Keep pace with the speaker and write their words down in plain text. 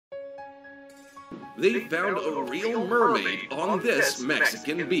They found a real mermaid on this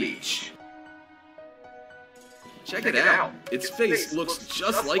Mexican beach. Check it out. Its face looks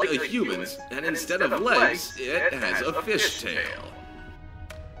just like a human's, and instead of legs, it has a fish tail.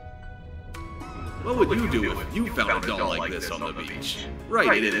 What would you do if you found a doll like this on the beach?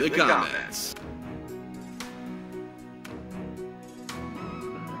 Write it in the comments.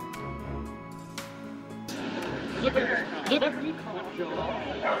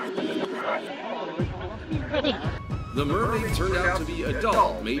 The mermaid turned out to be a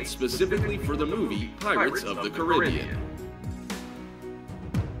doll made specifically for the movie Pirates of the Caribbean.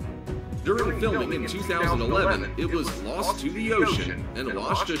 During filming in 2011, it was lost to the ocean and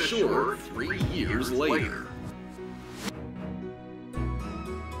washed ashore 3 years later.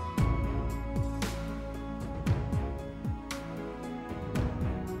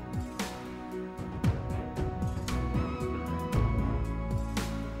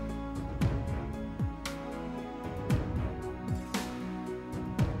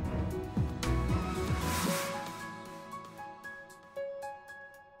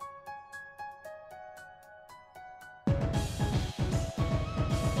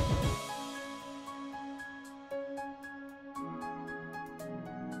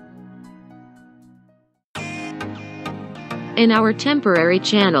 In our temporary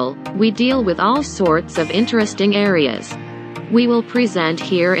channel, we deal with all sorts of interesting areas. We will present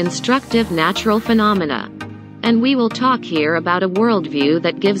here instructive natural phenomena. And we will talk here about a worldview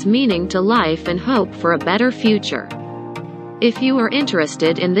that gives meaning to life and hope for a better future. If you are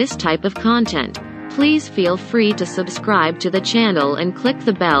interested in this type of content, please feel free to subscribe to the channel and click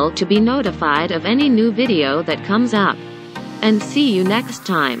the bell to be notified of any new video that comes up. And see you next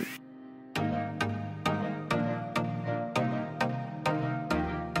time.